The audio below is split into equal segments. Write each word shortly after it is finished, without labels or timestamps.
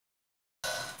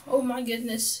Oh my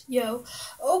goodness, yo.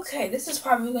 Okay, this is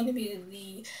probably going to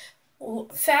be the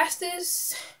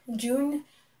fastest June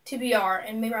TBR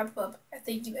and May wrap up I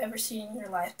think you've ever seen in your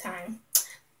lifetime.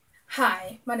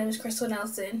 Hi, my name is Crystal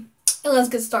Nelson, and let's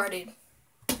get started.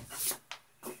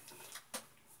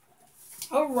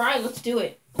 Alright, let's do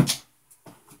it.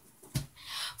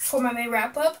 For my May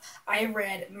wrap up, I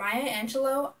read Maya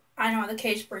Angelou, I Know How the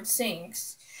Caged Bird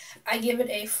Sings. I give it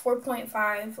a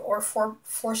 4.5 or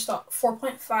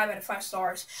 4.5 out of 5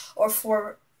 stars, or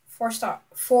 4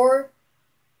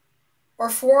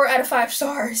 out of 5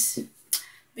 stars,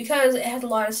 because it has a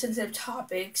lot of sensitive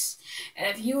topics.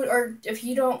 And if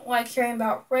you don't like hearing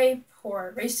about rape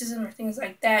or racism or things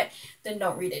like that, then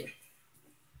don't read it.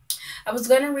 I was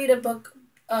gonna read a book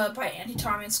by Andy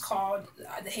Thomas called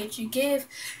The Hate You Give.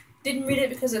 Didn't read it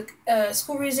because of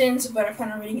school reasons, but I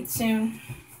plan on reading it soon.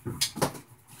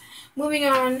 Moving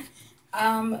on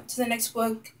to the next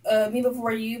book, Me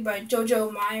Before You by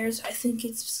Jojo Myers. I think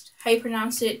it's how you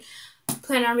pronounce it.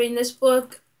 Plan on reading this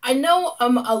book. I know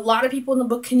a lot of people in the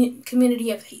book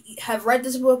community have read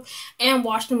this book and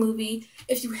watched the movie.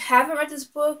 If you haven't read this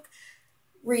book,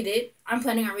 read it. I'm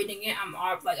planning on reading it.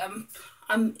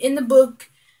 I'm in the book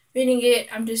reading it.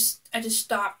 I just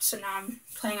stopped, so now I'm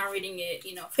planning on reading it,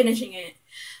 finishing it.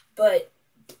 But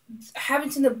I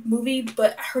haven't seen the movie,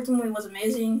 but I heard the movie was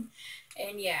amazing.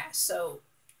 And yeah, so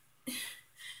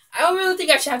I don't really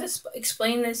think I should have to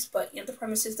explain this, but the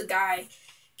premise is the guy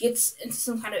gets into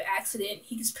some kind of accident.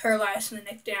 He gets paralyzed from the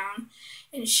neck down,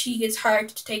 and she gets hired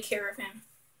to take care of him,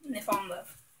 and they fall in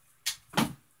love.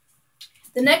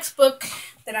 The next book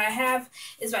that I have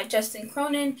is by Justin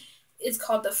Cronin. It's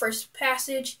called The First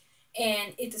Passage,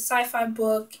 and it's a sci-fi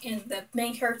book, and the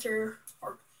main character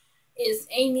is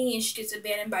Amy, and she gets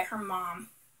abandoned by her mom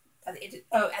at the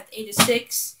age of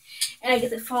 6, and I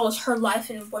guess it follows her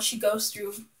life and what she goes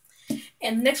through.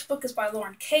 And the next book is by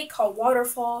Lauren Kate called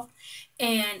Waterfall,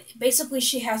 and basically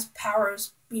she has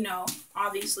powers,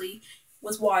 obviously,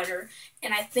 with water,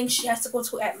 and I think she has to go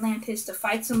to Atlantis to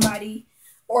fight somebody,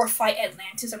 or fight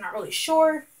Atlantis, I'm not really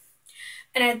sure.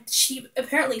 And she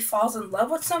apparently falls in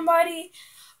love with somebody,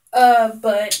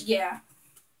 but yeah.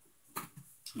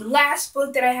 The last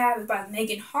book that I have is by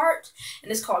Megan Hart,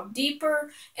 and it's called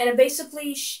Deeper. And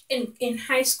basically, in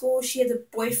high school, she has a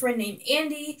boyfriend named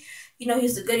Andy.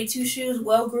 He's the goody two shoes,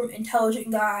 well groomed,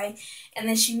 intelligent guy. And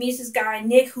then she meets this guy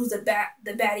Nick, who's the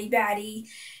baddie,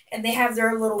 and they have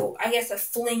their little, I guess, a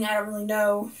fling. I don't really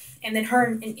know. And then her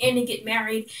and Andy get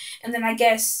married, and then I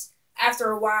guess after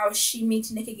a while she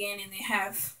meets Nick again,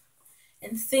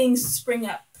 and things spring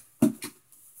up.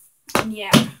 And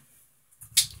yeah.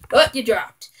 But you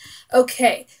dropped.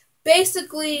 Okay.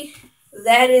 Basically,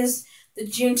 that is the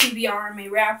June TBR and May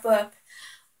wrap up.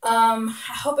 I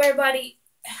hope everybody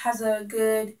has a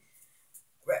good.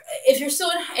 If you're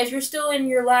still in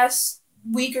your last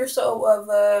week or so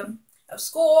of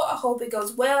school, I hope it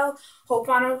goes well. Hope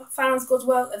finals goes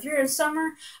well. If you're in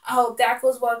summer, I hope that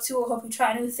goes well too. I hope you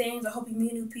try new things. I hope you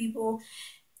meet new people.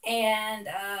 And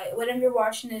whenever you're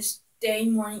watching this, day,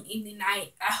 morning, evening,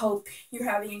 night, I hope you're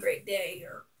having a great day,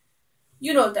 or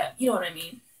you know what I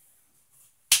mean.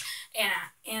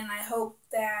 And I hope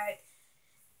that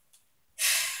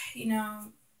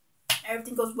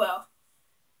everything goes well.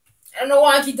 I don't know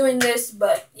why I keep doing this,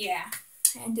 but yeah.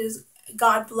 And just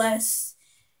God bless.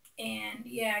 And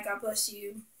yeah, God bless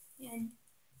you. And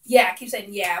yeah, I keep saying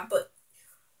yeah, but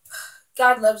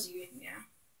God loves you. And yeah.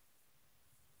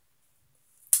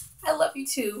 I love you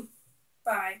too.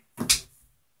 Bye.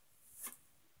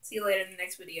 See you later in the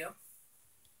next video.